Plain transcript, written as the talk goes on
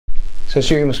So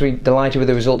Stuart, you must be delighted with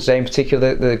the results today, in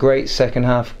particular the great second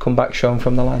half comeback shown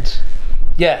from the lads.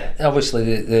 Yeah,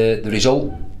 obviously the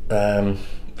result was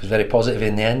very positive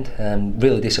in the end.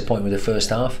 Really disappointed with the first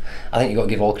half. I think you've got to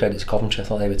give all credit to Coventry. I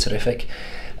thought they were terrific.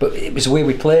 But it was the way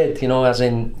we played, as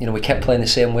in, we kept playing the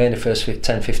same way in the first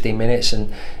 10-15 minutes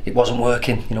and it wasn't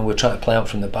working. We were trying to play out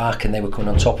from the back and they were coming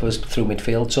on top of us through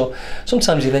midfield. So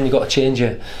sometimes you've got to change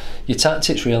your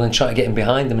tactics really and try to get in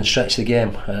behind them and stretch the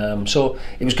game. So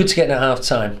it was good to get in at half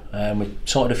time. We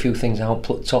sorted a few things out,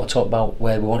 talked about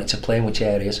where we wanted to play in which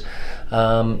areas.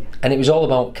 And it was all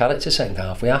about character second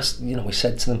half. We asked, we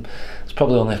said to them, there's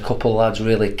probably only a couple of lads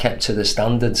really kept to the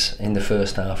standards in the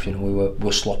first half. We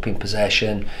were sloppy in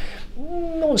possession.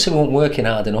 Not saying we weren't working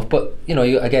hard enough, but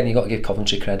again, you got to give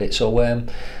Coventry credit. So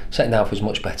second half was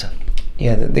much better.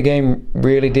 Yeah, the game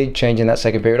really did change in that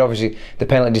second period. Obviously, the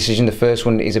penalty decision, the first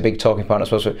one, is a big talking point, I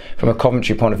suppose, from a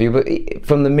Coventry point of view. But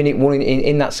from the minute one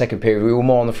in that second period, we were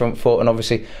more on the front foot, and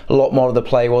obviously a lot more of the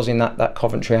play was in that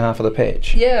Coventry half of the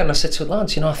pitch. Yeah, and I said to the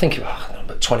lads, I think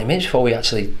about 20 minutes before we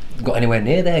actually got anywhere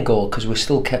near their goal, because we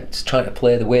still kept trying to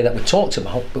play the way that we talked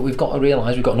about. But we've got to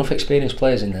realise we've got enough experienced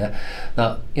players in there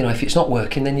that if it's not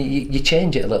working, then you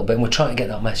change it a little bit, and we're trying to get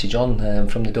that message on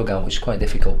from the dugout, which is quite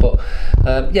difficult. But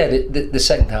the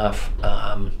second half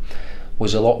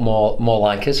was a lot more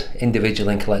like us,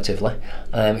 individually and collectively.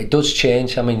 It does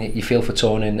change. I mean, you feel for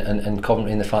Tony and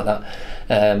Coventry in the fact that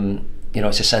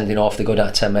it's a sending off. They go down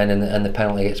to 10 men and the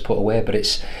penalty gets put away. But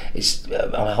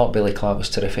I thought Billy Clark was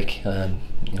terrific.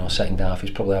 Second half,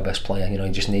 he's probably our best player.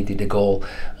 He just needed a goal.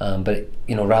 But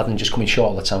rather than just coming short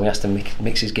all the time, we asked him to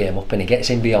mix his game up, and he gets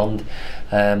in beyond.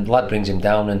 Lad brings him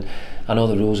down, and I know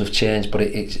the rules have changed, but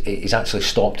it's actually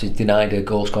stopped. He's denied a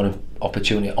goal scoring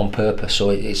opportunity on purpose, so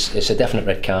it's a definite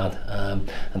red card.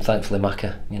 And thankfully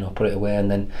Maka, put it away,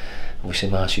 and then obviously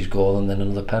Marcy's goal, and then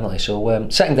another penalty. So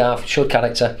second half showed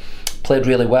character, played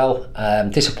really well.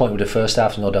 Disappointed with the first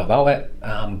half, no doubt about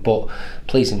it. But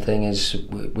pleasing thing is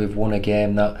we've won a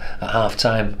game that at half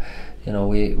time,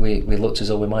 we looked as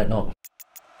though we might not.